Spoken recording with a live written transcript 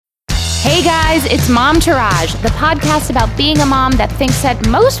Hey guys, it's Momtourage, the podcast about being a mom that thinks that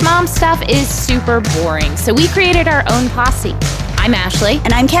most mom stuff is super boring. So we created our own posse. I'm Ashley.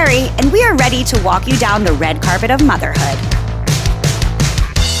 And I'm Carrie, and we are ready to walk you down the red carpet of motherhood.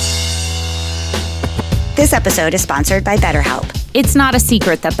 This episode is sponsored by BetterHelp. It's not a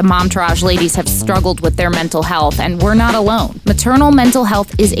secret that the Momtourage ladies have struggled with their mental health, and we're not alone. Maternal mental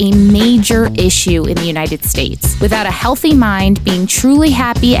health is a major issue in the United States. Without a healthy mind, being truly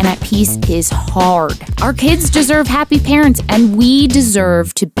happy and at peace is hard. Our kids deserve happy parents, and we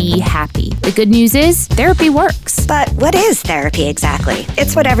deserve to be happy. The good news is, therapy works. But what is therapy exactly?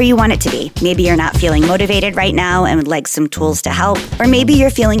 It's whatever you want it to be. Maybe you're not feeling motivated right now and would like some tools to help. Or maybe you're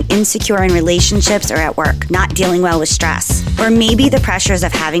feeling insecure in relationships or at work, not dealing well with stress. Or maybe the pressures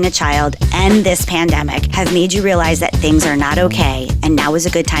of having a child and this pandemic have made you realize that things are not okay, and now is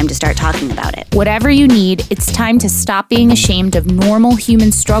a good time to start talking about it. Whatever you need, it's time to stop being ashamed of normal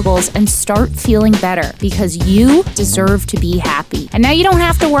human struggles and start feeling better, because you deserve to be happy. And now you don't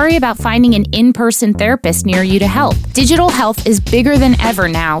have to worry about finding an in-person therapist near you to help. Digital health is bigger than ever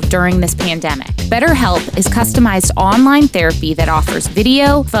now during this pandemic. BetterHelp is customized online therapy that offers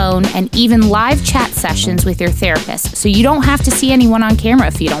video, phone, and even live chat sessions with your therapist, so you don't have to see anyone on camera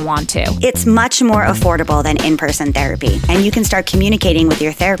if you don't want to. It's much more affordable than in-person therapy, and you can start communicating with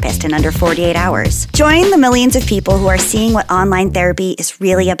your therapist in under 48 hours. Join the millions of people who are seeing what online therapy is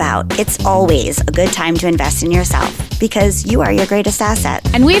really about. It's always a good time to invest in yourself, because you are your greatest asset.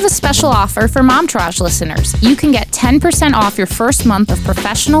 And we have a special offer for Momtourage listeners. You can get 10% off your first month of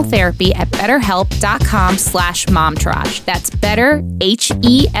professional therapy at betterhelp.com/momtourage. That's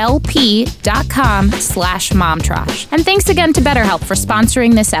betterhelp.com/momtourage. And thanks again to BetterHelp for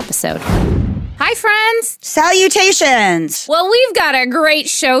sponsoring this episode. Hi, friends. Salutations. Well, we've got a great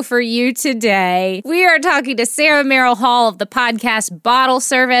show for you today. We are talking to Sarah Merrill Hall of the podcast Bottle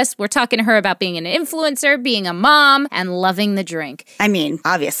Service. We're talking to her about being an influencer, being a mom, and loving the drink. I mean,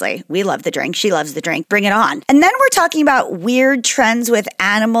 obviously, we love the drink. She loves the drink. Bring it on. And then we're talking about weird trends with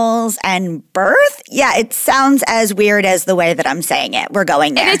animals and birth. Yeah, it sounds as weird as the way that I'm saying it. We're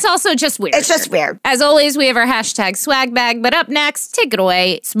going there. And it's also just weird. It's just weird. As always, we have our hashtag swag bag. But up next, take it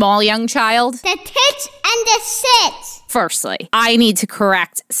away, small young child. The tits and the sits. Firstly, I need to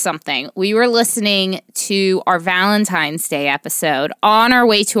correct something. We were listening to our Valentine's Day episode on our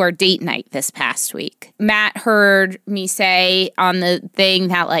way to our date night this past week. Matt heard me say on the thing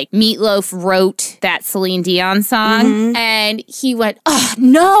that like Meatloaf wrote that Celine Dion song, and he went, "Oh,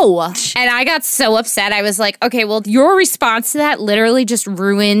 no." And I got so upset. I was like, okay, well, your response to that literally just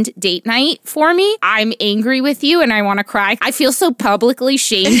ruined date night for me. I'm angry with you and I want to cry. I feel so publicly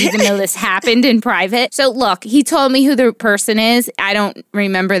shamed even though this happened in private. So look, he told me who the person is. I don't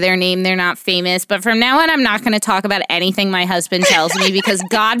remember their name. They're not famous. But from now on, I'm not going to talk about anything my husband tells me because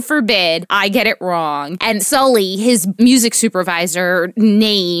God forbid I get it wrong and sully his music supervisor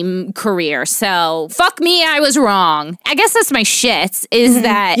name career. So fuck me, I was wrong. I guess that's my shits is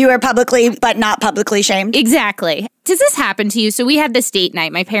that... You were publicly, but not publicly shamed. Exactly. Does this happen to you? So we had this date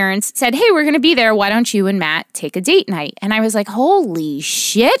night. My parents said, hey, we're going to be there. Why don't you and Matt take a date night? And I was like, holy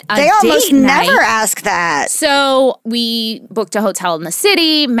shit, a They date almost night? never ask that. So we booked a hotel in the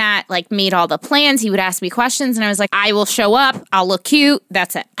city. Matt made all the plans. He would ask me questions and I was like, I will show up. I'll look cute.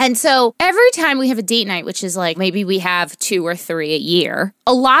 That's it. And so every time we have a date night, which is maybe we have 2 or 3 a year,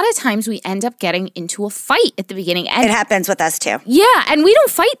 a lot of times we end up getting into a fight at the beginning. And it happens with us too. Yeah, and we don't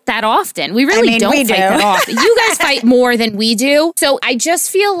fight that often. We really don't fight that often. You guys fight more than we do. So I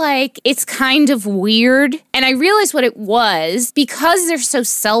just feel like it's kind of weird. And I realized what it was because they're so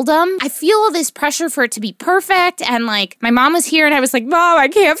seldom. I feel all this pressure for it to be perfect. And my mom was here and I was like, Mom, I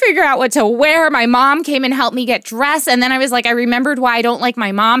can't figure out what to wear. My mom came and helped me get dressed. And then I was like, I remembered why I don't like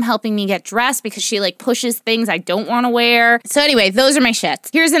my mom helping me get dressed because she pushes things I don't want to wear. So anyway, those are my shits.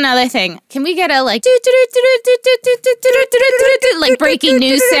 Here's another thing. Can we get a breaking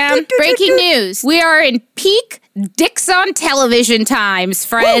news sound? Breaking news. We are in peak dicks on television times,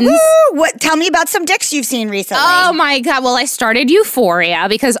 friends. Woo-hoo! What? Tell me about some dicks you've seen recently. Oh my God. Well, I started Euphoria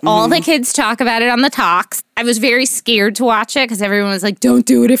because all the kids talk about it on the talks. I was very scared to watch it because everyone was like, don't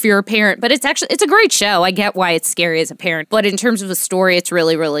do it if you're a parent. But it's a great show. I get why it's scary as a parent. But in terms of a story, it's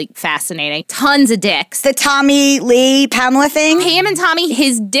really, really fascinating. Tons of dicks. The Tommy Lee Pamela thing? Pam and Tommy,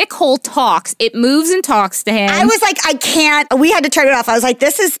 his dick hole talks. It moves and talks to him. I was like, I can't. We had to turn it off. I was like, I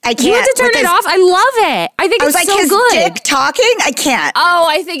can't. You had to turn it off? I love it. I think it's like so his good. dick talking? I can't. Oh,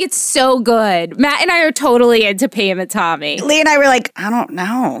 I think it's so good. Matt and I are totally into Pam and Tommy. Lee and I were like, I don't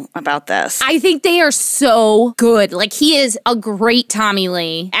know about this. I think they are so good. Like, he is a great Tommy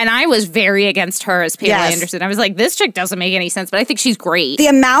Lee. And I was very against her as Pamela Anderson. I was like, this chick doesn't make any sense, but I think she's great. The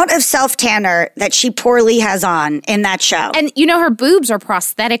amount of self-tanner that she poorly has on in that show. And you know, her boobs are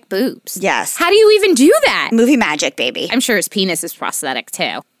prosthetic boobs. Yes. How do you even do that? Movie magic, baby. I'm sure his penis is prosthetic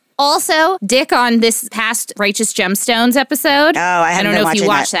too. Also, Dick on this past Righteous Gemstones episode. Oh, I haven't don't been know if you watching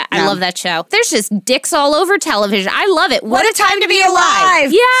watched that. No. I love that show. There's just dicks all over television. I love it. What a time to be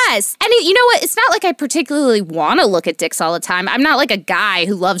alive. Yes. And you know what? It's not like I particularly want to look at dicks all the time. I'm not like a guy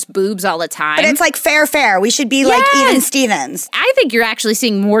who loves boobs all the time. But it's like fair. We should be like even Stevens. I think you're actually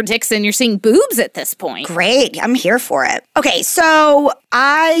seeing more dicks than you're seeing boobs at this point. Great. I'm here for it. Okay, so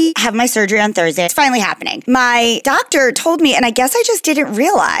I have my surgery on Thursday. It's finally happening. My doctor told me, and I guess I just didn't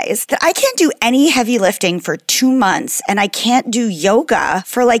realize, that I can't do any heavy lifting for 2 months and I can't do yoga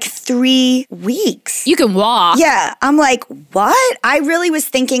for like 3 weeks. You can walk. Yeah. I'm like, what? I really was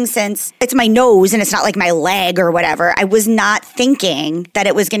thinking, since it's my nose and it's not like my leg or whatever, I was not thinking that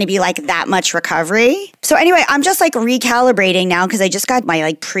it was going to be like that much recovery. So anyway, I'm just like recalibrating now because I just got my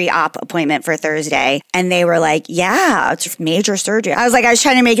like pre-op appointment for Thursday and they were like, yeah, it's major surgery. I was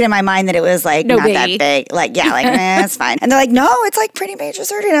trying to make it in my mind that it was like no not biggie. that big. Like, yeah, like, it's fine. And they're like, no, it's like pretty major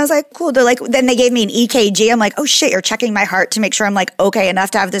surgery. And I was like, cool. They're like, then they gave me an EKG. I'm like, oh shit, you're checking my heart to make sure I'm like okay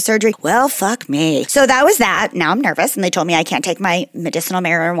enough to have the surgery. Well, fuck me. So that was that. Now I'm nervous and they told me I can't take my medicinal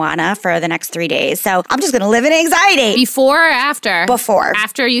marijuana for the next 3 days. So I'm just going to live in anxiety. Before or after? Before.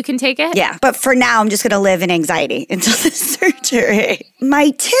 After you can take it? Yeah. But for now, I'm just going to live in anxiety until the surgery. My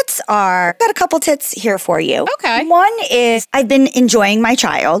tits I've got a couple tits here for you. Okay. One is I've been enjoying my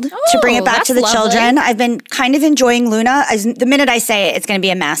child to bring it back that's to the lovely. children. I've been kind of enjoying Luna. The minute I say it, it's going to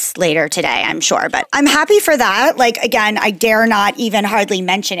be a mess later today, I'm sure. But I'm happy for that. Like, again, I dare not even hardly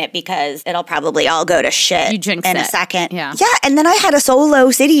mention it because it'll probably all go to shit You jinxed in a it. second. Yeah. Yeah. And then I had a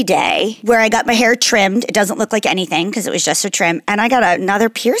solo city day where I got my hair trimmed. It doesn't look like anything because it was just a trim. And I got another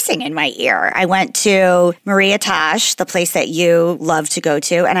piercing in my ear. I went to Maria Tosh, the place that you love to go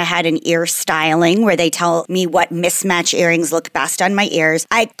to, and I had an ear styling where they tell me what mismatch earrings look best on my ears.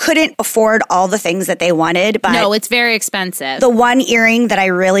 I couldn't afford all the things that they wanted, but No, it's very expensive. the one earring that I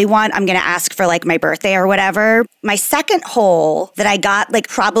really want, I'm going to ask for like my birthday or whatever. My second hole that I got like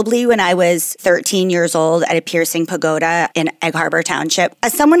probably when I was 13 years old at a piercing pagoda in Egg Harbor Township.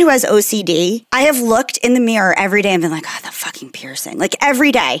 As someone who has OCD, I have looked in the mirror every day and been like, oh, the fucking piercing. Like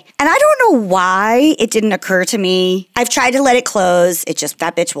every day. And I don't know why it didn't occur to me. I've tried to let it close. It just,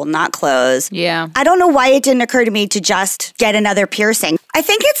 that bitch will not close. Yeah. I don't know why it didn't occur to me to just get another piercing. I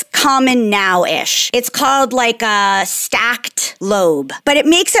think it's common now-ish. It's called like a stacked lobe, but it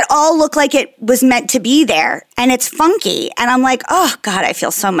makes it all look like it was meant to be there. And it's funky. And I'm like, oh God, I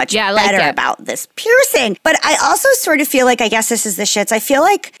feel so much better about this piercing. But I also sort of feel like, I guess this is the shits. I feel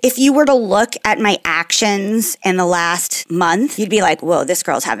like if you were to look at my actions in the last month, you'd be like, whoa, this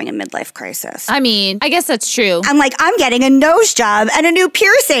girl's having a midlife crisis. I mean, I guess that's true. I'm like, I'm getting a nose job and a new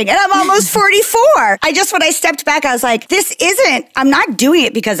piercing and I'm almost 44. When I stepped back, I was like, I'm not doing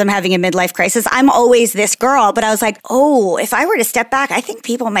it because I'm having a midlife crisis. I'm always this girl. But I was like, oh, if I were to step back, I think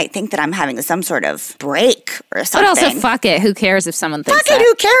people might think that I'm having some sort of break or something. But also, fuck it. Who cares if someone thinks Fuck it,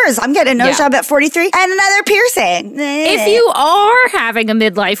 who cares? I'm getting a nose job at 43 and another piercing. If you are having a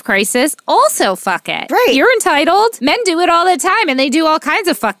midlife crisis, also fuck it. Right. You're entitled. Men do it all the time and they do all kinds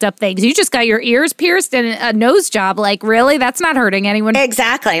of fucked up things. You just got your ears pierced and a nose job. Like, really? That's not hurting anyone.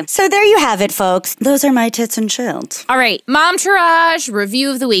 Exactly. So there you have it, folks. Those are my tits and shields. All right. Momtourage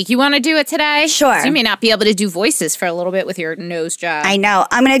review of the week. You want to do it today? Sure. So you may not be able to do voices for a little bit with your nose job. I know.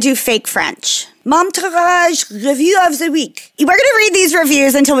 I'm going to do fake French. Momtourage review of the week. We're going to read these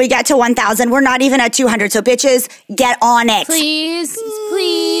reviews until we get to 1,000. We're not even at 200. So bitches, get on it. Please.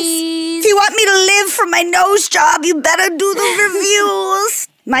 If you want me to live from my nose job, you better do the reviews.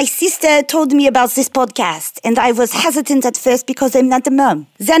 My sister told me about this podcast, and I was hesitant at first because I'm not a mom.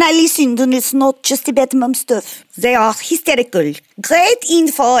 Then I listened, and it's not just about mom stuff. They are hysterical, great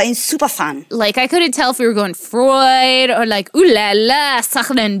info, and super fun. Like, I couldn't tell if we were going Freud or like, ooh la la,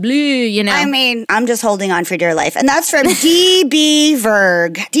 Sacre Bleu, you know? I mean, I'm just holding on for dear life. And that's from DB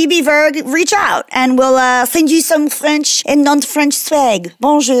Verg. DB Verg, reach out, and we'll send you some French and non-French swag.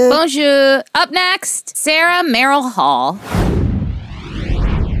 Bonjour. Bonjour. Up next, Sarah Merrill Hall.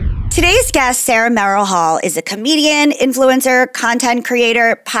 Today's guest, Sarah Merrill Hall, is a comedian, influencer, content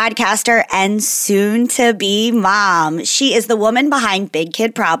creator, podcaster, and soon-to-be mom. She is the woman behind Big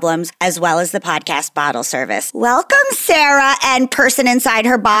Kid Problems, as well as the podcast Bottle Service. Welcome, Sarah, and person inside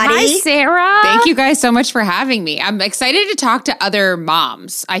her body. Hi, Sarah. Thank you guys so much for having me. I'm excited to talk to other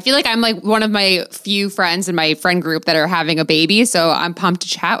moms. I feel like I'm like one of my few friends in my friend group that are having a baby, so I'm pumped to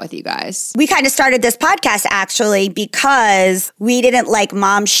chat with you guys. We kind of started this podcast, actually, because we didn't like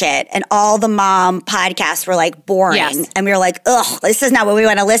mom shit. And all the mom podcasts were like boring. Yes. And we were like, ugh, this is not what we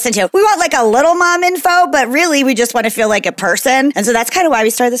want to listen to. We want like a little mom info, but really we just want to feel like a person. And so that's kind of why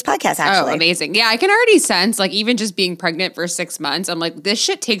we started this podcast, actually. Oh, amazing. Yeah, I can already sense, like, even just being pregnant for 6 months, I'm like, this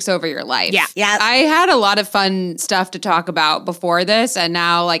shit takes over your life. Yeah. Yeah. I had a lot of fun stuff to talk about before this, and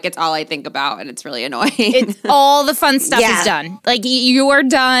now, like, it's all I think about, and it's really annoying. All the fun stuff Yeah. is done. Like, you're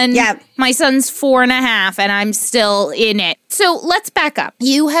done. Yeah. My son's 4.5 and I'm still in it. So let's back up.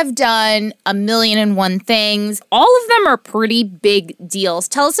 You have done 1,000,001 things. All of them are pretty big deals.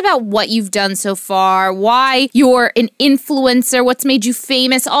 Tell us about what you've done so far, why you're an influencer, what's made you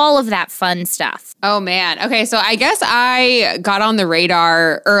famous, all of that fun stuff. Oh, man. Okay, so I guess I got on the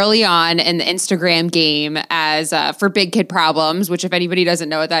radar early on in the Instagram game as for Big Kid Problems, which if anybody doesn't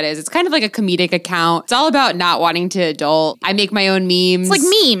know what that is, it's kind of like a comedic account. It's all about not wanting to adult. I make my own memes. It's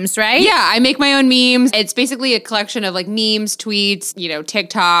like memes, right? Yeah, I make my own memes. It's basically a collection of like memes, tweets,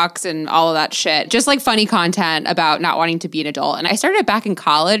 TikToks and all of that shit. Just like funny content about not wanting to be an adult. And I started it back in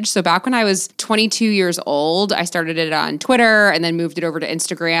college. So back when I was 22 years old, I started it on Twitter and then moved it over to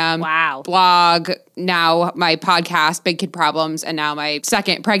Instagram. Wow. Blog, now my podcast, Big Kid Problems, and now my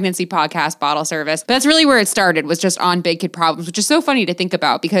second pregnancy podcast, Bottle Service. But that's really where it started, was just on Big Kid Problems, which is so funny to think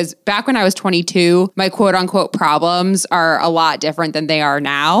about because back when I was 22, my quote unquote problems are a lot different than they are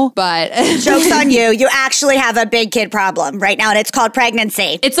now. But Joke's on you. You actually have a big kid problem right now, and it's called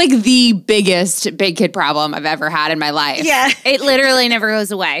pregnancy. it's like the biggest big kid problem I've ever had in my life. Yeah. It literally never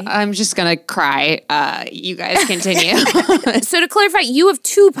goes away. I'm just going to cry. You guys continue. So to clarify, you have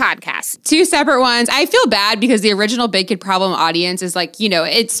 2 podcasts. 2 separate ones. I feel bad because the original Big Kid Problem audience is like,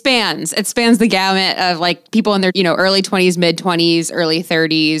 it spans the gamut of like people in their, early 20s, mid 20s, early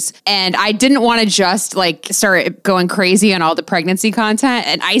 30s. And I didn't want to just like start going crazy on all the pregnancy content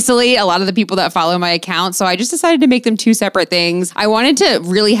and isolate a lot of the people that follow my account. So I just decided to make them 2 separate things. I wanted to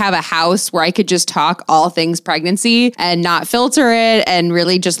really have a house where I could just talk all things pregnancy and not filter it and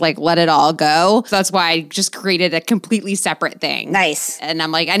really just like let it all go. So that's why I just created a completely separate thing. Nice. And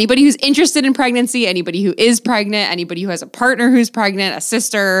I'm like, anybody who's interested in pregnancy, anybody who is pregnant, anybody who has a partner who's pregnant, a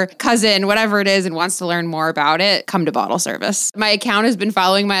sister, cousin, whatever it is, and wants to learn more about it, come to Bottle Service. My account has been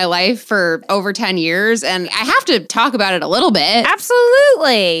following my life for over 10 years, and I have to talk about it a little bit.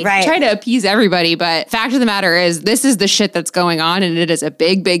 Absolutely. Right. Try to appease everybody, but fact of the matter is, this is the shit that's going on, and it is a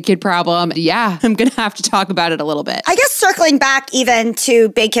big, big kid problem. Yeah, I'm going to have to talk about it a little bit. I guess circling back even to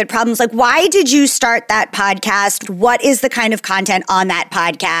Big Kid Problems, like why did you start that podcast? What is the kind of content on that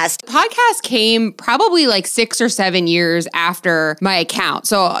podcast? Podcast came probably like 6 or 7 years after my account.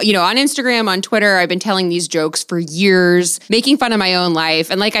 So, on Instagram, on Twitter, I've been telling these jokes for years, making fun of my own life.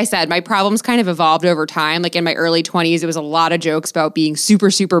 And like I said, my problems kind of evolved over time. Like in my early 20s, it was a lot of jokes about being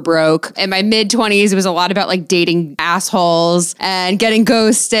super, super broke. In my mid 20s, it was a lot about like dating assholes and getting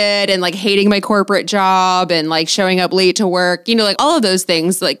ghosted and like hating my corporate job and like showing up late to work, like all of those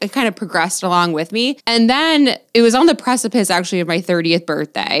things, like it kind of progressed along with me. And then it was on the precipice actually of my 30th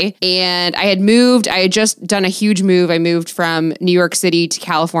birthday. And I had just done a huge move. I moved from New York City to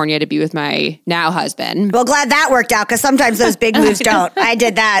California to be with my now husband. Well, glad that worked out because sometimes those big moves don't. I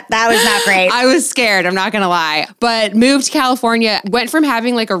did that. That was not great. I was scared, I'm not gonna lie. But moved to California, went from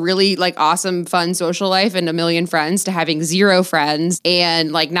having like a really like awesome, fun social life and a million friends to having 0 friends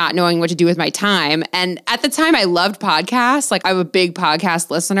and like not knowing what to do with my time. And at the time I loved podcasts. Like I'm a big podcast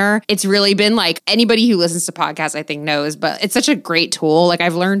listener. It's really been like anybody who listens to podcasts I think knows, but it's such a great tool. Like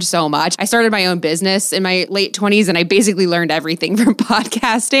I've learned so much. I started my own business in my late 20s and I basically learned everything from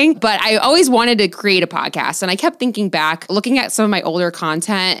podcasting, but I always wanted to create a podcast. And I kept thinking back, looking at some of my older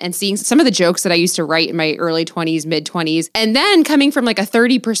content and seeing some of the jokes that I used to write in my early 20s, mid 20s. And then coming from like a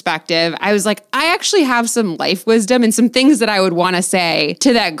 30 perspective, I was like, I actually have some life wisdom and some things that I would want to say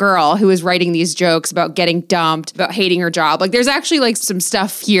to that girl who is writing these jokes about getting dumped, about hating her job. Like there's actually like some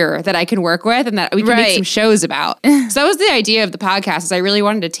stuff here that I can work with and that we can make some shows about. So that was the idea of the podcast, is I really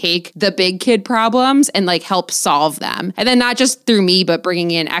wanted to take the big kid problems and like help solve them. And then not just through me, but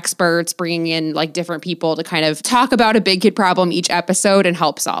bringing in experts, bringing in like different people to kind of talk about a big kid problem each episode and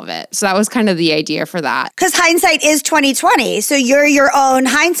help solve it. So that was kind of the idea for that. Because hindsight is 20/20, so you're your own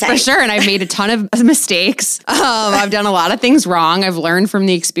hindsight. For sure. And I've made a ton of mistakes. I've done a lot of things wrong. I've learned from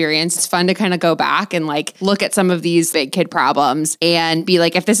the experience. It's fun to kind of go back and like look at some of these big kid problems and be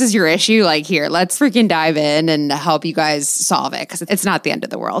like, if this is your issue, like here, let's freaking dive in and help you guys solve it because it's not the end of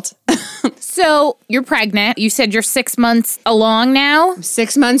the world. So you're pregnant. You said you're 6 months along now.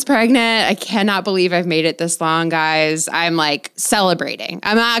 6 months pregnant. I cannot believe I've made it this long, guys. I'm like celebrating.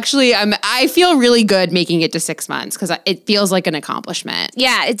 I feel really good making it to 6 months because it feels like an accomplishment.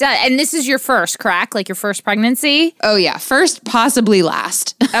 Yeah, it does. And this is your first, correct? Like your first pregnancy? Oh yeah. First, possibly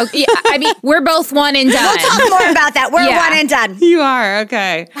last. Oh, yeah. I mean, we're both one and done. We'll talk more about that. We're one and done. You are.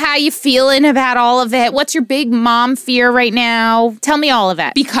 Okay. How you feeling about all of it? What's your big mom fear right now? Tell me all of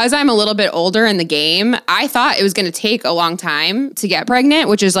it. Because I'm a little bit older in the game, I thought it was going to take a long time to get pregnant,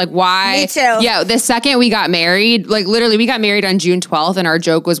 which is like why. Me too. Yeah, the second we got married, like literally we got married on June 12th and our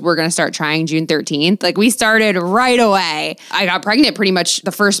joke was we're going to start trying June 13th. Like we started right away. I got pregnant pretty much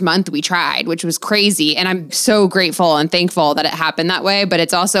the first month we tried, which was crazy. And I'm so grateful and thankful that it happened that way. But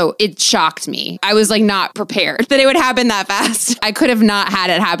it shocked me. I was like not prepared that it would happen that fast. I could have not had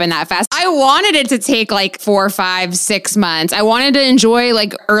it happen that fast. I wanted it to take like 4, 5, 6 months. I wanted to enjoy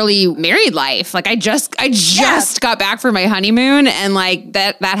like early married life. Like I just got back from my honeymoon and like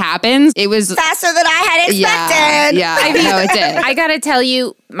that happens. It was faster than I had expected. Yeah, no, it did. I gotta tell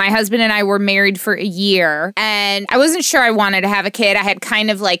you, my husband and I were married for a year and I wasn't sure I wanted to have a kid. I had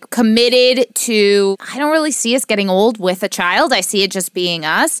kind of like committed to, I don't really see us getting old with a child. I see it just being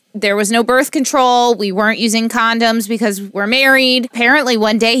us. There was no birth control. We weren't using condoms because we're married. Apparently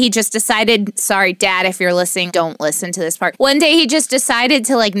one day he just decided, sorry, Dad, if you're listening, don't listen to this part. One day he just decided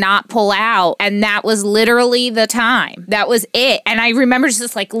to like not pull out. And that was literally the time. That was it. And I remember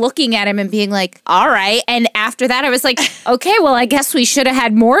just like looking at him and being like, all right. And after that, I was like, okay, well, I guess we should have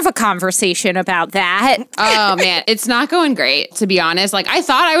had more of a conversation about that. Oh man, it's not going great, to be honest. Like I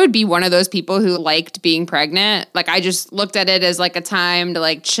thought I would be one of those people who liked being pregnant. Like I just looked at it as like a time to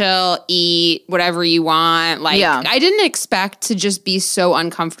like chill, eat, whatever you want. Like I didn't expect to just be so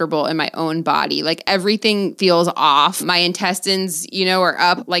uncomfortable in my own body. Like everything feels off. My intestines, are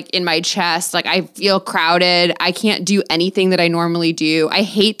up like in my chest. Like I feel crowded. I can't do anything that I normally do. I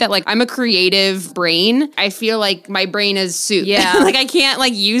hate that like I'm a creative brain. I feel like my brain is soup. Yeah. Like I can't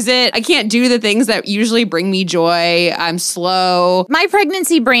like use it. I can't do the things that usually bring me joy. I'm slow. My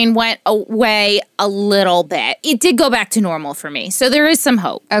pregnancy brain went away a little bit. It did go back to normal for me. So there is some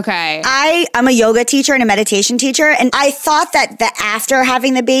hope. Okay. I'm a yoga teacher and a meditation teacher, and I thought that the after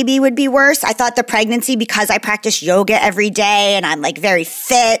having the baby would be worse. I thought the pregnancy, because I practice yoga every day and I'm like very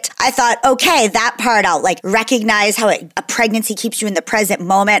fit, I thought, okay, that part I'll like recognize how a pregnancy keeps you in the present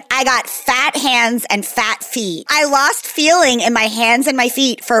moment. I got fat hands and fat feet. I lost feeling in my hands and my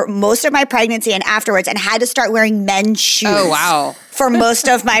feet for most of my pregnancy and afterwards and had to start wearing men's shoes. Oh, wow. For most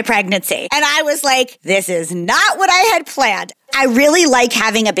of my pregnancy. And I was like, this is not what I had planned. I really like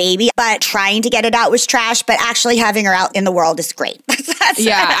having a baby, but trying to get it out was trash, but actually having her out in the world is great.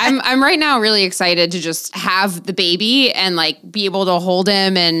 Yeah, I'm right now really excited to just have the baby and like be able to hold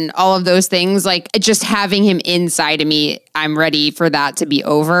him and all of those things. Like just having him inside of me, I'm ready for that to be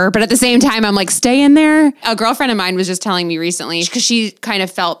over. But at the same time, I'm like, stay in there. A girlfriend of mine was just telling me recently, because she kind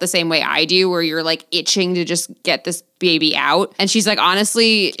of felt the same way I do, where you're like itching to just get this baby out. And she's like,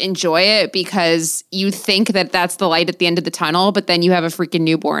 honestly, enjoy it because you think that that's the light at the end of the tunnel, but then you have a freaking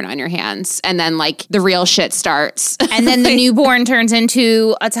newborn on your hands. And then like the real shit starts. And then the newborn turns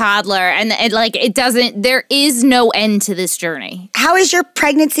into a toddler. And there is no end to this journey. How is your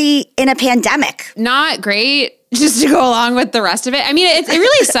pregnancy in a pandemic? Not great. Just to go along with the rest of it. I mean, it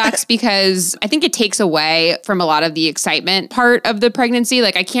really sucks because I think it takes away from a lot of the excitement part of the pregnancy.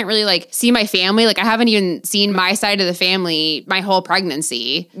 Like I can't really like see my family. Like I haven't even seen my side of the family my whole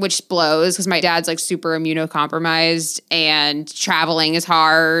pregnancy, which blows because my dad's like super immunocompromised and traveling is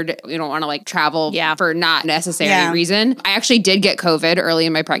hard. You don't want to like travel for not necessary reason. I actually did get COVID early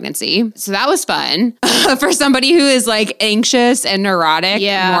in my pregnancy. So that was fun. For somebody who is like anxious and neurotic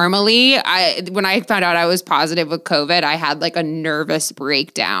normally, when I found out I was positive with COVID, I had like a nervous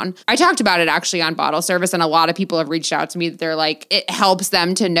breakdown. I talked about it actually on Bottle Service, and a lot of people have reached out to me that they're like, it helps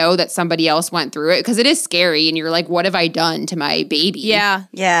them to know that somebody else went through it because it is scary and you're like, what have I done to my baby? Yeah.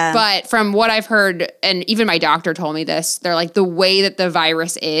 Yeah. But from what I've heard, and even my doctor told me this, they're like, the way that the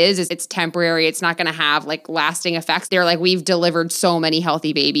virus is it's temporary. It's not going to have like lasting effects. They're like, we've delivered so many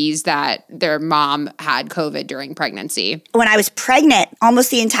healthy babies that their mom had COVID during pregnancy. When I was pregnant, almost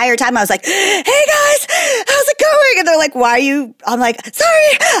the entire time I was like, hey guys, how's it going? And they're like, why are you? I'm like, sorry,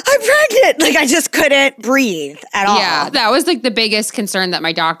 I'm pregnant. Like, I just couldn't breathe at all. Yeah, that was like the biggest concern that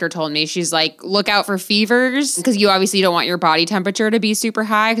my doctor told me. She's like, look out for fevers because you obviously don't want your body temperature to be super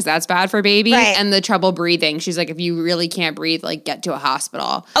high because that's bad for baby. Right. And the trouble breathing. She's like, if you really can't breathe, like get to a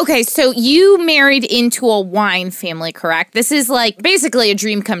hospital. Okay, so you married into a wine family, correct? This is like basically a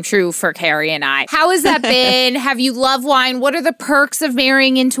dream come true for Carrie and I. How has that been? Have you loved wine? What are the perks of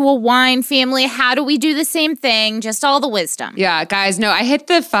marrying into a wine family? How do we do the same thing? Just all the wisdom. Yeah, guys, no, I hit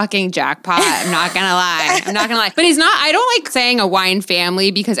the fucking jackpot. I'm not gonna lie. I'm not gonna lie. But I don't like saying a wine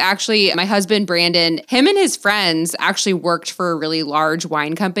family because actually my husband, Brandon, him and his friends actually worked for a really large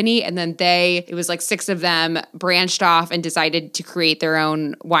wine company. And then it was like 6 of them branched off and decided to create their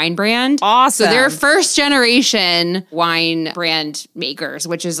own wine brand. Awesome. So they're first generation wine brand makers,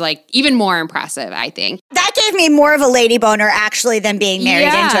 which is like even more impressive, I think. That gave me more of a lady boner actually than being married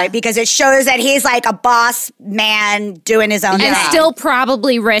into it because it shows that he's like a boss man doing his own thing. And still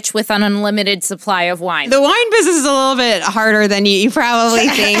probably rich with an unlimited supply of wine. The wine business is a little bit harder than you probably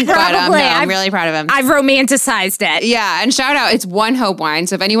think, but no, I'm really proud of him. I've romanticized it. Yeah, and shout out, it's One Hope Wine.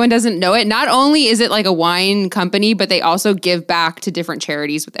 So if anyone doesn't know it, not only is it like a wine company, but they also give back to different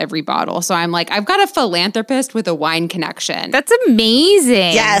charities with every bottle. So I'm like, I've got a philanthropist with a wine connection. That's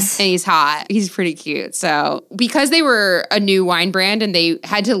amazing. Yes. And he's hot. He's pretty cute. So because they were a new wine brand and they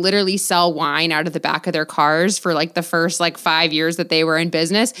had to literally sell wine out of the back of their cars for like the first like 5 years that they were in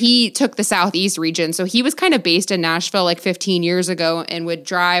business, he took the Southeast region. So he was kind of based in Nashville like 15 years ago and would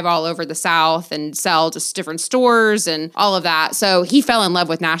drive all over the South and sell just different stores and all of that. So he fell in love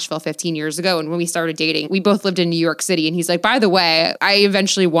with Nashville 15 years ago. And when we started dating, we both lived in New York City. And he's like, by the way, I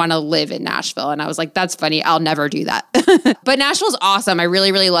eventually want to live in Nashville. And I was like, that's funny. I'll never do that. But Nashville's awesome. I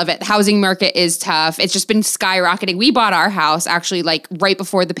really, really love it. The housing market is tough. It's just been skyrocketing. We bought our house actually like right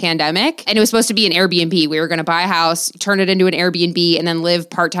before the pandemic. And it was supposed to be an Airbnb. We were going to buy a house, turn it into an Airbnb, and then live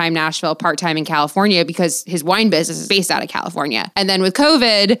part-time Nashville, part-time in California because his wine business is based out of California. And then with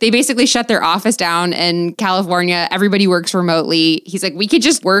COVID, they basically shut their office down in California. Everybody works remotely. He's like, we could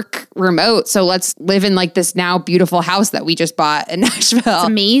just work remote. So let's live in like this now beautiful house that we just bought in Nashville. It's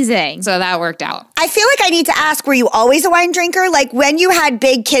amazing. So that worked out. I feel like I need to ask, were you always a wine drinker? Like when you had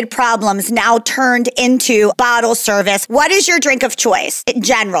big kid problems now turned into bottle service, what is your drink of choice in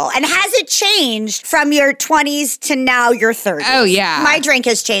general? And has it changed from your 20s to now your 30s? Oh, yeah. My drink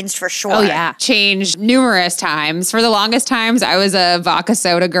has changed for sure. Oh, yeah. Changed numerous times. For the longest times, I was a vodka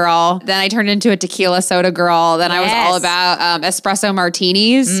soda girl. Then I turned into a tequila soda girl. Then I was all about espresso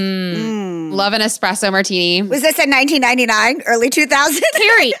martinis. Love an espresso martini. Was this in 1999, early 2000?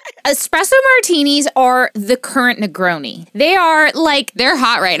 Carrie, espresso martinis are the current Negroni. They are like They're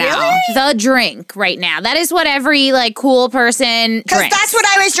hot right now. the drink right now. That is what every like cool person Because drinks. that's what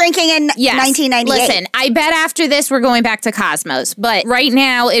I was drinking in 1998. Listen, I bet after this we're going back to Cosmos, but right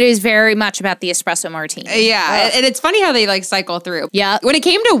now it is very much about the espresso martini. Yeah, and it's funny how they like cycle through. Yeah. When it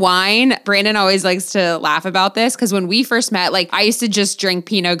came to wine, Brandon always likes to laugh about this because when we first met, like I used to just drink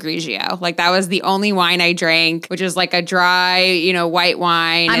Pinot Grigio. Like that was the only wine I drank, which is like a dry, white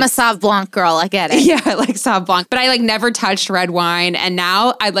wine. I'm a Sauv Blanc girl. I get it. Yeah, I like Sauv Blanc, but I like never touched red wine. And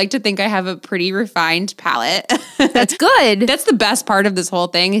now I'd like to think I have a pretty refined palate. That's good. That's the best part of this whole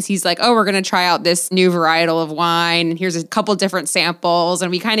thing is he's like, oh, we're going to try out this new varietal of wine. And here's a couple different samples.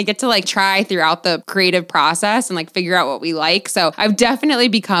 And we kind of get to like try throughout the creative process and like figure out what we like. So I've definitely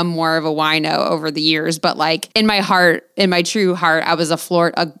become more of a wino over the years. But like in my heart, in my true heart, I was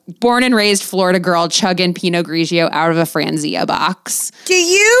a born and raised Florida girl chugging Pinot Grigio out of a Franzia box. Do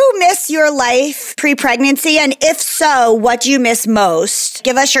you miss your life pre-pregnancy? And if so, what do you miss most?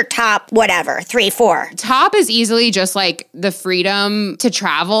 Give us your top, whatever, 3, 4. Top is easily just like the freedom to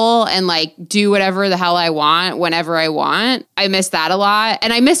travel and like do whatever the hell I want whenever I want. I miss that a lot.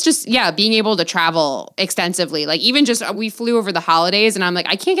 And I miss just, being able to travel extensively. Like even just, we flew over the holidays and I'm like,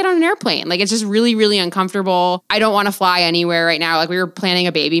 I can't get on an airplane. Like it's just really, really uncomfortable. I don't want to fly anywhere right now. Like we were planning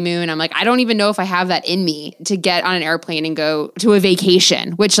a baby moon. I'm like, I don't even know if I have that in me to get on an airplane and go to a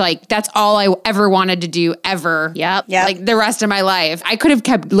vacation, which like, that's all I ever wanted to do ever. Yep. Like the rest of my life. I could have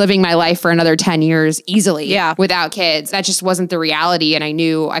kept living my life for another 10 years easily. Yeah. Without kids. That just wasn't the reality. And I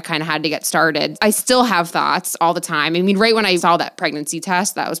knew I kind of had to get started. I still have thoughts all the time. I mean, right when I saw that pregnancy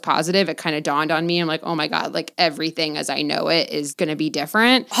test that was positive, it kind of dawned on me. I'm like, oh my God, like everything as I know it is going to be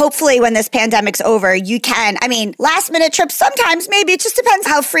different. Hopefully when this pandemic's over, you can, last minute trips, sometimes maybe it just depends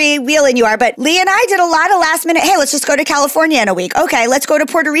how freewheeling you are. But Lee and I did a lot of last minute, hey, let's just go to California in a week. Okay, let's go to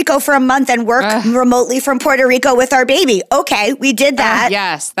Puerto Puerto Rico for a month and work remotely from Puerto Rico with our baby. Okay, we did that.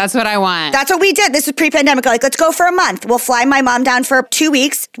 Yes, that's what I want. That's what we did. This was pre-pandemic. Like, let's go for a month. We'll fly my mom down for 2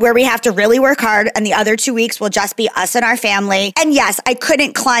 weeks where we have to really work hard, and the other 2 weeks will just be us and our family. And yes, I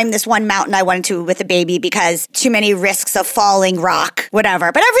couldn't climb this one mountain I wanted to with the baby because too many risks of falling, rock,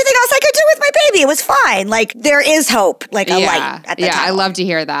 whatever. But everything else I could do with my baby. It was fine. Like, there is hope, like a light at the tunnel. I love to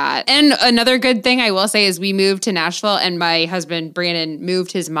hear that. And another good thing I will say is we moved to Nashville, and my husband, Brandon,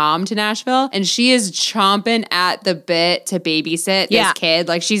 moved his mom to Nashville, and she is chomping at the bit to babysit this kid.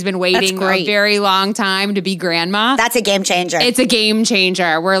 Like, she's been waiting a very long time to be grandma. That's a game changer. It's a game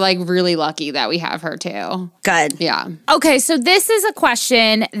changer. We're like really lucky that we have her too. Good. Yeah. Okay, so this is a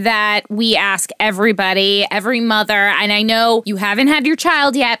question that we ask everybody, every mother, and I know you haven't had your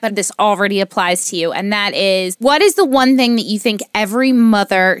child yet, but this already applies to you, and that is, what is the one thing that you think every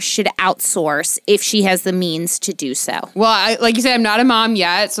mother should outsource if she has the means to do so? Well, like you said, I'm not a mom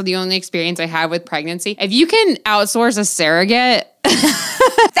yet, so the only experience I have with pregnancy, if you can outsource a surrogate,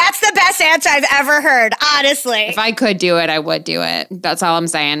 that's the best answer I've ever heard, honestly. If I could do it, I would do it. That's all I'm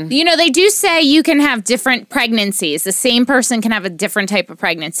saying. You know, they do say you can have different pregnancies. The same person can have a different type of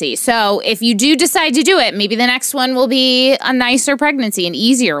pregnancy. So if you do decide to do it, maybe the next one will be a nicer pregnancy, an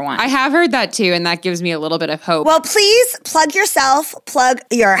easier one. I have heard that too, and that gives me a little bit of hope. Well, please plug yourself, plug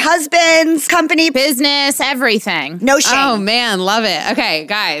your husband's company, business, everything. No shame. Oh man, love it. Okay,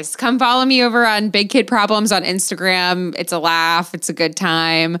 guys, come follow me over on Big Kid Problems on Instagram. It's a laugh. It's a good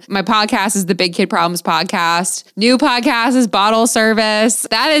time. My podcast is the Big Kid Problems Podcast. New podcast is Bottle Service.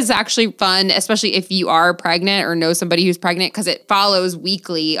 That is actually fun, especially if you are pregnant or know somebody who's pregnant, because it follows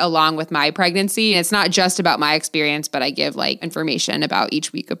weekly along with my pregnancy. And it's not just about my experience, but I give like information about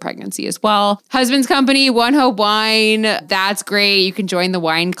each week of pregnancy as well. Husband's company, One Hope Wine. That's great. You can join the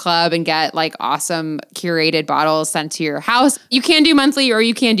wine club and get like awesome curated bottles sent to your house. You can do monthly or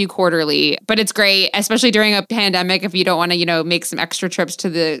you can do quarterly, but it's great, especially during a pandemic if you don't want to, make some extra trips to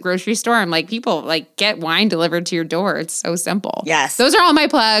the grocery store. I'm like, people like get wine delivered to your door. It's so simple. Yes. Those are all my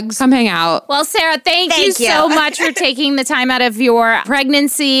plugs. Come hang out. Well, Sarah, thank you so much for taking the time out of your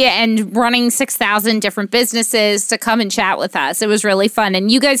pregnancy and running 6,000 different businesses to come and chat with us. It was really fun.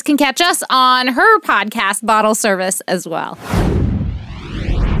 And you guys can catch us on her podcast, Bottle Service, as well.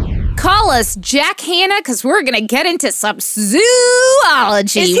 Call us Jack Hanna because we're going to get into some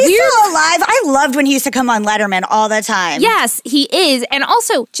zoology. Is he still alive? I loved when he used to come on Letterman all the time. Yes, he is. And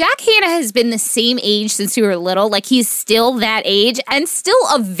also, Jack Hanna has been the same age since we were little. Like, he's still that age and still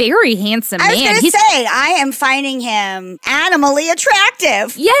a very handsome man. I was going to say, I am finding him animally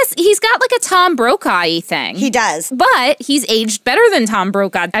attractive. Yes, he's got like a Tom Brokaw-y thing. He does. But he's aged better than Tom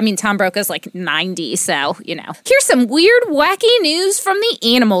Brokaw. I mean, Tom Brokaw's like 90, so, Here's some weird, wacky news from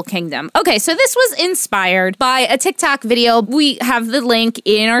the animal kingdom. Okay, so this was inspired by a TikTok video. We have the link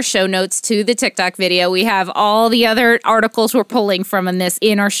in our show notes to the TikTok video. We have all the other articles we're pulling from in this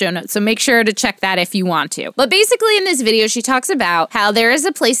in our show notes, so make sure to check that if you want to. But basically in this video, she talks about how there is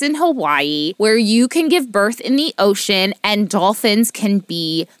a place in Hawaii where you can give birth in the ocean and dolphins can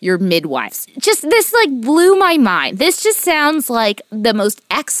be your midwives. Just this like blew my mind. This just sounds like the most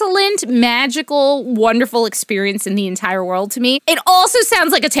excellent, magical, wonderful experience in the entire world to me. It also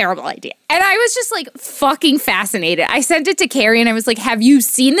sounds like a terrible idea. And I was just like fucking fascinated. I sent it to Carrie and I was like, have you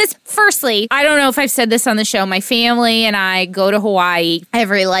seen this? Firstly, I don't know if I've said this on the show. My family and I go to Hawaii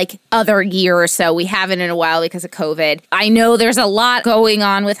every like other year or so. We haven't in a while because of COVID. I know there's a lot going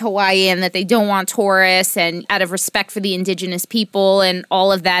on with Hawaii and that they don't want tourists and out of respect for the indigenous people and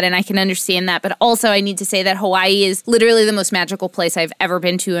all of that. And I can understand that. But also I need to say that Hawaii is literally the most magical place I've ever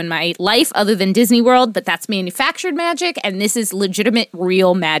been to in my life other than Disney World. But that's manufactured magic and this is legitimate,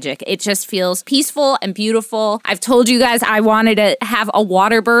 real magic. It just feels peaceful and beautiful. I've told you guys I wanted to have a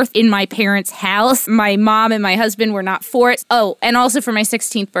water birth in my parents' house. My mom and my husband were not for it. Oh, and also for my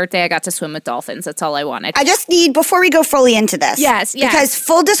 16th birthday, I got to swim with dolphins. That's all I wanted. I just need, before we go fully into this. Yes. Because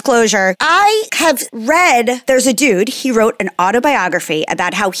full disclosure, I have read, there's a dude, he wrote an autobiography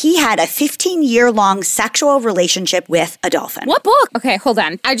about how he had a 15-year-long sexual relationship with a dolphin. What book? Okay, hold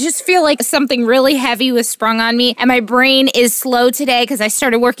on. I just feel like something really heavy was sprung on me and my brain is slow today because I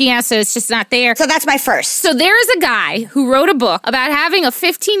started working out, so it's just not there. So that's my first. So there is a guy who wrote a book about having a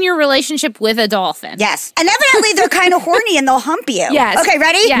 15-year relationship with a dolphin. Yes. And evidently they're kind of horny and they'll hump you. Yes. Okay,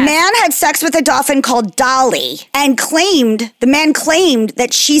 ready? Yes. Man had sex with a dolphin called Dolly and the man claimed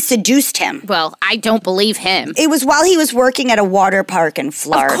that she seduced him. Well, I don't believe him. It was while he was working at a water park in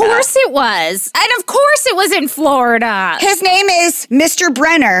Florida. Of course it was. And of course it was in Florida. His name is Mr.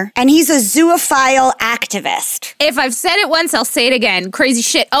 Brenner, and he's a zoophile activist. If I've said it once, I'll say it again. Crazy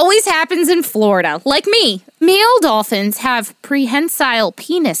shit always happens in Florida. Like me. Male dolphins have prehensile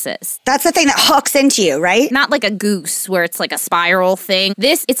penises. That's the thing that hooks into you, right? Not like a goose where it's like a spiral thing.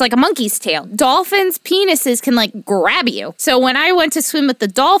 It's like a monkey's tail. Dolphins' penises can like grab you. So when I went to swim with the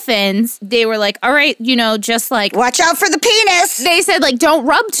dolphins, they were like, all right, just like, watch out for the penis. They said like, don't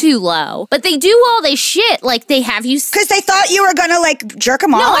rub too low. But they do all this shit. Like they have you. Because they thought you were going to like jerk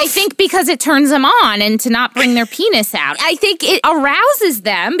them off? No, I think because it turns them on and to not bring their penis out. I think it arouses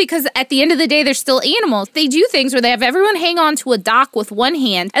them because at the end of the day, they're still animals. They do things where they have everyone hang on to a dock with one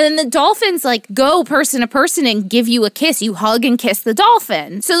hand and then the dolphins like go person to person and give you a kiss. You hug and kiss the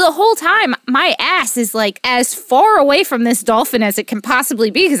dolphin. So the whole time, my ass is like as far away from this dolphin as it can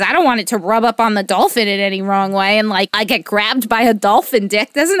possibly be because I don't want it to rub up on the dolphin in any wrong way and like I get grabbed by a dolphin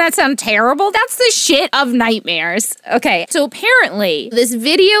dick. Doesn't that sound terrible? That's the shit of nightmares. Okay, so apparently this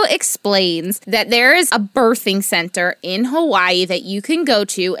video explains that there is a birthing center in Hawaii that you can go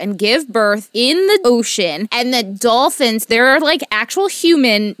to and give birth in the ocean, and that dolphins, there are like actual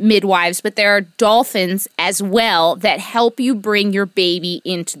human midwives, but there are dolphins as well that help you bring your baby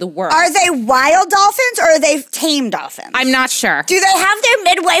into the world. Are they wild dolphins or are they tame dolphins? I'm not sure. Do they have their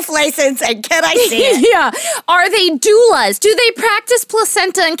midwife license and can I see it? Yeah. Are they doulas? Do they practice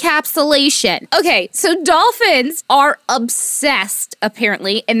placenta encapsulation? Okay, so dolphins are obsessed,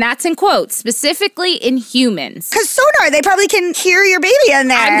 apparently, and that's in quotes, specifically in humans. Because sonar, they probably can hear your baby in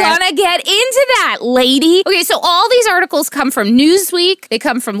there. I'm gonna get into that, lady. Okay, so all these articles come from Newsweek, they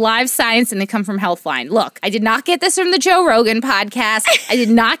come from Live Science, and they come from Healthline. Look, I did not get this from the Joe Rogan podcast. I did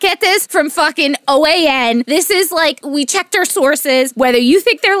not get this from fucking OAN. This is like, we checked our sources. Whether you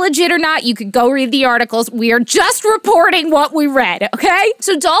think they're legit or not, you could go read the articles. We are just reporting what we read, okay?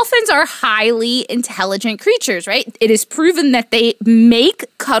 So dolphins are highly intelligent creatures, right? It is proven that they make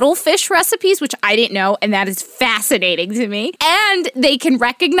cuttlefish recipes, which I didn't know, and that is fascinating to me. And they can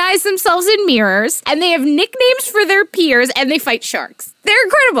recognize themselves in mirrors, and they have nicknames for their peers, and they fight sharks. They're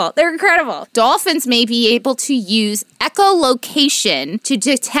incredible. They're incredible. Dolphins may be able to use echolocation to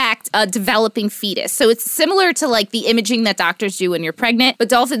detect a developing fetus. So it's similar to like the imaging that doctors do when you're pregnant, but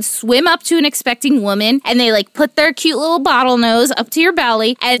dolphins swim up to an expecting woman and they like put their cute little bottle nose up to your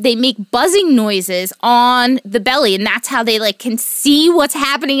belly and they make buzzing noises on the belly. And that's how they like can see what's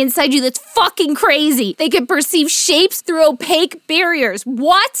happening inside you. That's fucking crazy. They can perceive shapes through opaque barriers.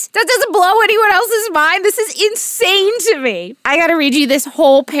 What? That doesn't blow anyone else's mind. This is insane to me. I gotta read you this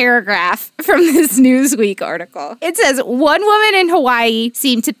whole paragraph from this Newsweek article. It says, one woman in Hawaii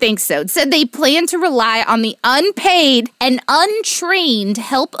seemed to think so. It said they plan to rely on the unpaid and untrained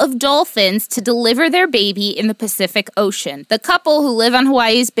help of dolphins to deliver their baby in the Pacific Ocean. The couple, who live on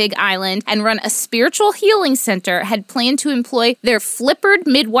Hawaii's Big Island and run a spiritual healing center, had planned to employ their flippered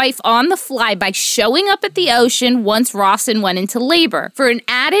midwife on the fly by showing up at the ocean once Rawson went into labor. For an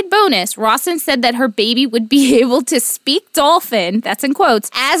added bonus, Rawson said that her baby would be able to speak dolphin, that's in quotes,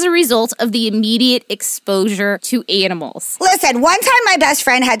 as a result of the immediate exposure to animals. Listen, one time my best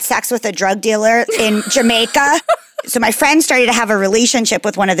friend had sex with a drug dealer in Jamaica. So my friend started to have a relationship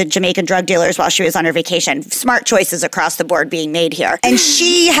with one of the Jamaican drug dealers while she was on her vacation. Smart choices across the board being made here. And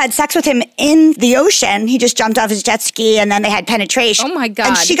she had sex with him in the ocean. He just jumped off his jet ski and then they had penetration. Oh my God.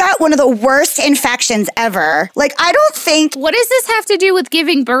 And she got one of the worst infections ever. Like, I don't think... What does this have to do with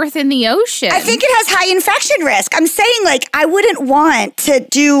giving birth in the ocean? I think it has high infection risk. I'm saying, like, I wouldn't want to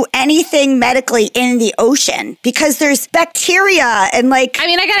do anything medically in the ocean because there's bacteria and like... I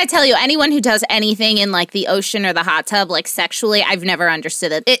mean, I gotta tell you, anyone who does anything in like the ocean or the hot tub, like sexually, I've never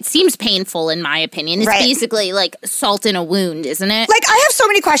understood it. It seems painful in my opinion. It's basically like salt in a wound, isn't it? Like, I have so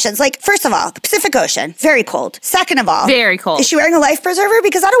many questions. Like, first of all, the Pacific Ocean, very cold. Second of all, very cold. Is she wearing a life preserver?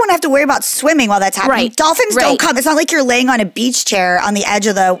 Because I don't want to have to worry about swimming while that's happening. Right. Dolphins don't come. It's not like you're laying on a beach chair on the edge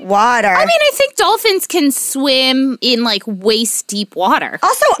of the water. I mean, I think dolphins can swim in like waist deep water.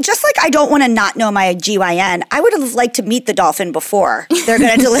 Also, just like I don't want to not know my GYN, I would have liked to meet the dolphin before they're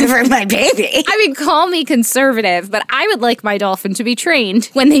going to deliver my baby. I mean, call me conservative, but I would like my dolphin to be trained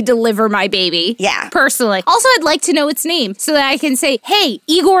when they deliver my baby. Yeah. Personally. Also, I'd like to know its name so that I can say, hey,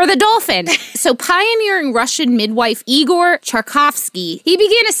 Igor the dolphin. So pioneering Russian midwife Igor Charkovsky, he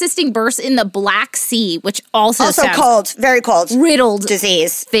began assisting births in the Black Sea, which also sounds cold, very cold. Riddled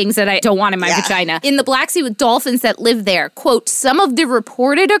disease. Things that I don't want in my vagina. In the Black Sea with dolphins that live there. Quote, some of the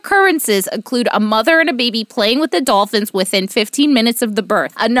reported occurrences include a mother and a baby playing with the dolphins within 15 minutes of the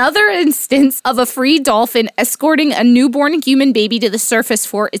birth. Another instance of a free dolphin escorting transporting a newborn human baby to the surface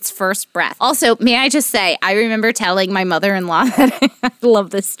for its first breath. Also, may I just say, I remember telling my mother-in-law that I love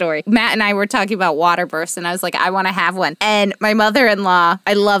this story. Matt and I were talking about water births, and I was like, I want to have one. And my mother-in-law,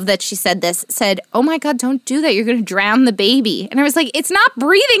 I love that she said this, said, oh my God, don't do that. You're going to drown the baby. And I was like, it's not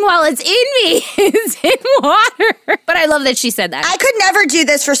breathing while it's in me. It's in water. But I love that she said that. I could never do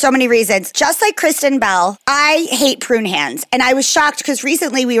this for so many reasons. Just like Kristen Bell, I hate prune hands. And I was shocked because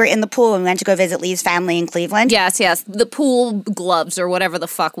recently we were in the pool and we went to go visit Lee's family in Cleveland. Yes. The pool gloves or whatever the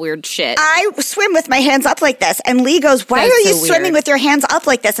fuck weird shit. I swim with my hands up like this. And Lee goes, why That's are you so swimming weird. with your hands up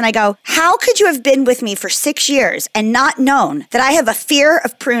like this? And I go, how could you have been with me for 6 years and not known that I have a fear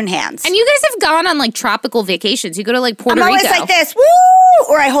of prune hands? And you guys have gone on like tropical vacations. You go to like Puerto I'm always Rico. like this, woo!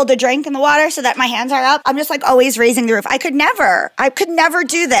 Or I hold a drink in the water so that my hands are up. I'm just like always raising the roof. I could never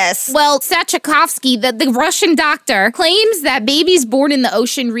do this. Well, Sachakovsky, the Russian doctor, claims that babies born in the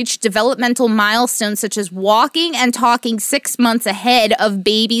ocean reach developmental milestones such as walking and talking 6 months ahead of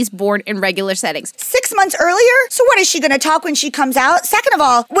babies born in regular settings. 6 months earlier? So what, is she going to talk when she comes out? Second of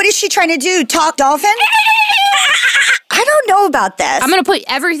all, what is she trying to do? Talk dolphin? I don't know about this. I'm going to put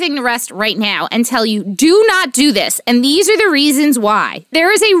everything to rest right now and tell you, do not do this. And these are the reasons why.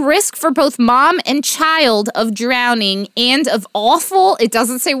 There is a risk for both mom and child of drowning and of awful, it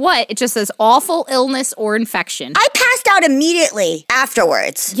doesn't say what, it just says awful illness or infection. I passed out immediately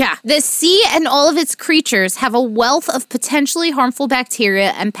afterwards. Yeah. The sea and all of its creatures have a wealth of potentially harmful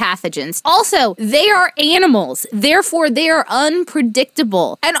bacteria and pathogens. Also, they are animals. Therefore, they are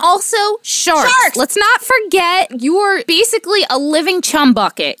unpredictable. And also, sharks. Let's not forget, you're basically a living chum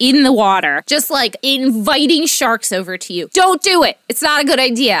bucket in the water, just like inviting sharks over to you. Don't do it. It's not a good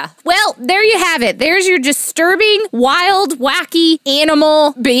idea. Well, there you have it. There's your disturbing, wild, wacky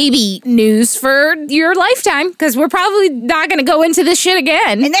animal baby news for your lifetime, because we're probably not going to go into this shit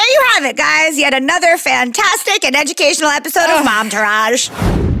again. And there you have it, guys. Yet another fantastic and educational episode of Momtourage.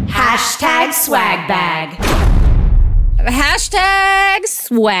 Hashtag swag bag. Hashtag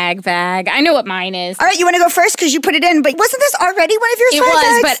swag bag. I know what mine is. All right, you want to go first because you put it in, but wasn't this already one of your swag bags?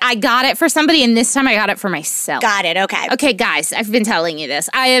 It was, but I got it for somebody, and this time I got it for myself. Got it, okay. Okay, guys, I've been telling you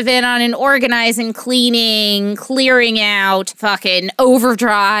this. I have been on an organizing, cleaning, clearing out, fucking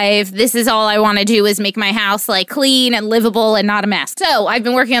overdrive. This is all I want to do is make my house like clean and livable and not a mess. So I've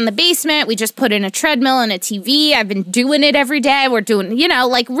been working on the basement. We just put in a treadmill and a TV. I've been doing it every day. We're doing,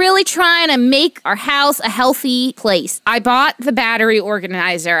 like really trying to make our house a healthy place. I bought the battery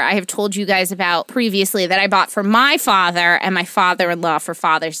organizer I have told you guys about previously that I bought for my father and my father-in-law for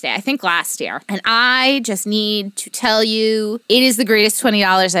Father's Day, I think last year. And I just need to tell you, it is the greatest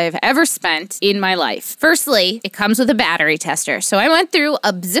 $20 I have ever spent in my life. Firstly, it comes with a battery tester. So I went through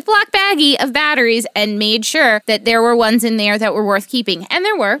a Ziploc baggie of batteries and made sure that there were ones in there that were worth keeping. And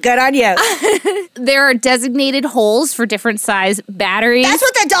there were. Good on you. There are designated holes for different size batteries. That's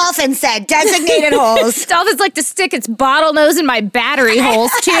what the dolphin said, designated holes. Dolphins like to stick its bottlenose in my battery holes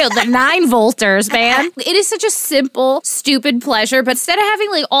too, the 9-volters, man. It is such a simple, stupid pleasure, but instead of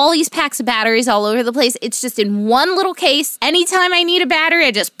having like all these packs of batteries all over the place, it's just in one little case. Anytime I need a battery,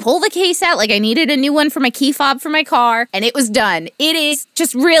 I just pull the case out like I needed a new one for my key fob for my car, and it was done. It is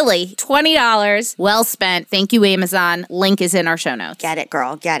just really $20 well spent. Thank you, Amazon. Link is in our show notes. Get it,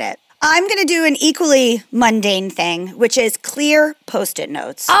 girl, get it. I'm going to do an equally mundane thing, which is clear Post-it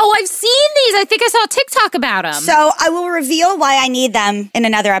notes. Oh, I've seen these. I think I saw a TikTok about them. So I will reveal why I need them in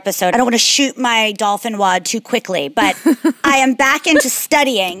another episode. I don't want to shoot my dolphin wad too quickly, but I am back into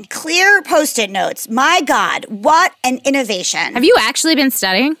studying clear Post-it notes. My God, what an innovation. Have you actually been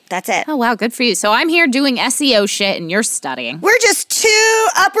studying? That's it. Oh, wow, good for you. So I'm here doing SEO shit and you're studying. We're just two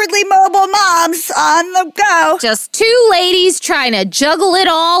upwardly mobile moms on the go. Just two ladies trying to juggle it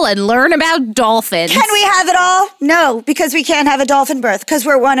all and learn about dolphins. Can we have it all? No, because we can't have a dolphin birth because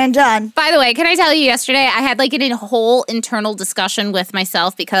we're one and done. By the way, can I tell you, yesterday I had like a whole internal discussion with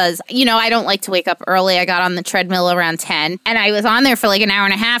myself because, I don't like to wake up early. I got on the treadmill around 10 and I was on there for like an hour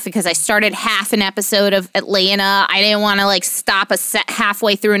and a half because I started half an episode of Atlanta. I didn't want to like stop a set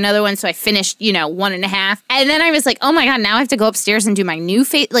halfway through another one, so I finished, 1.5. And then I was like, oh my God, now I have to go upstairs and do my new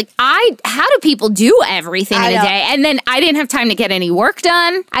face. Like, how do people do everything in a day? And then I didn't have time to get any work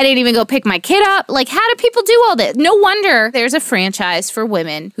done. I didn't even go pick my kid up. Like, how do people do all this? No wonder there's a franchise for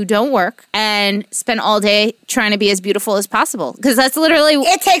women who don't work and spend all day trying to be as beautiful as possible. Because that's literally...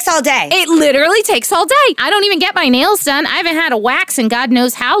 It takes all day. It literally takes all day. I don't even get my nails done. I haven't had a wax in God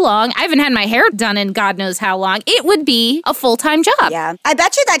knows how long. I haven't had my hair done in God knows how long. It would be a full-time job. Yeah. I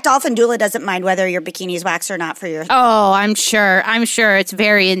bet you that dolphin doula doesn't mind whether your bikini's waxed or not for your... Oh, I'm sure. It's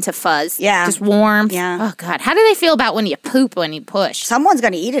very into fuzz. Yeah. Just warmth. Yeah. Oh, God. How do they feel about when you poop when you push? Someone's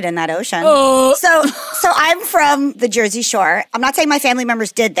going to eat it in that ocean. So I'm from the Jersey Shore. I'm not saying my family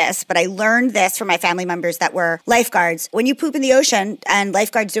members did this, but I learned this from my family members that were lifeguards. When you poop in the ocean, and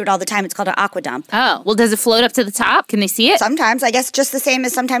lifeguards do it all the time, it's called an aqua dump. Oh, well, does it float up to the top? Can they see it? Sometimes, I guess just the same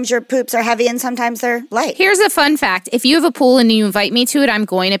as sometimes your poops are heavy and sometimes they're light. Here's a fun fact. If you have a pool and you invite me to it, I'm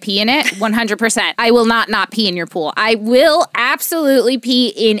going to pee in it 100%. I will not pee in your pool. I will absolutely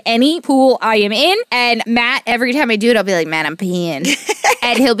pee in any pool I am in. And Matt, every time I do it, I'll be like, man, I'm peeing.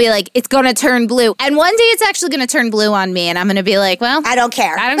 And he'll be like, it's going to turn blue. And one day it's actually going to turn blue on me. And I'm going to be like, well, I don't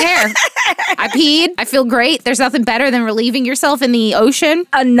care. I don't care. I peed. I feel great. There's nothing better than relieving yourself in the ocean.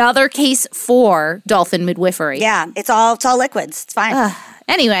 Another case for dolphin midwifery. Yeah, it's all liquids. It's fine.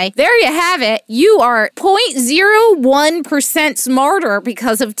 Anyway, there you have it. You are 0.01% smarter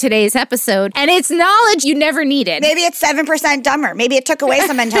because of today's episode, and it's knowledge you never needed. Maybe it's 7% dumber. Maybe it took away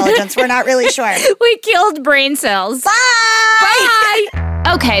some intelligence. We're not really sure. We killed brain cells. Bye! Bye!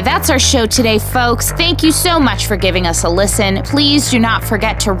 Okay, that's our show today, folks. Thank you so much for giving us a listen. Please do not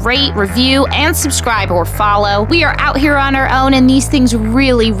forget to rate, review, and subscribe or follow. We are out here on our own, and these things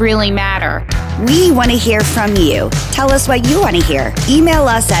really, really matter. We want to hear from you. Tell us what you want to hear. Email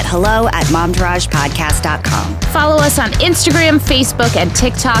us at hello@momtouragepodcast.com. Follow us on Instagram, Facebook, and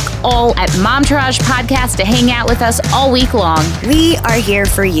TikTok, all at Momtourage Podcast to hang out with us all week long. We are here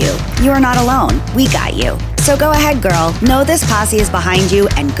for you. You are not alone. We got you. So go ahead, girl. Know this posse is behind you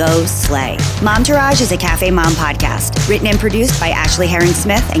and go slay. Momtourage is a Cafe Mom podcast. Written and produced by Ashley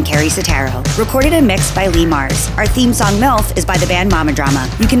Herring-Smith and Carrie Sotero. Recorded and mixed by Lee Mars. Our theme song, MILF, is by the band Mama Drama.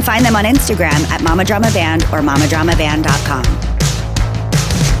 You can find them on Instagram at Mama Drama Band or mamadramaband.com.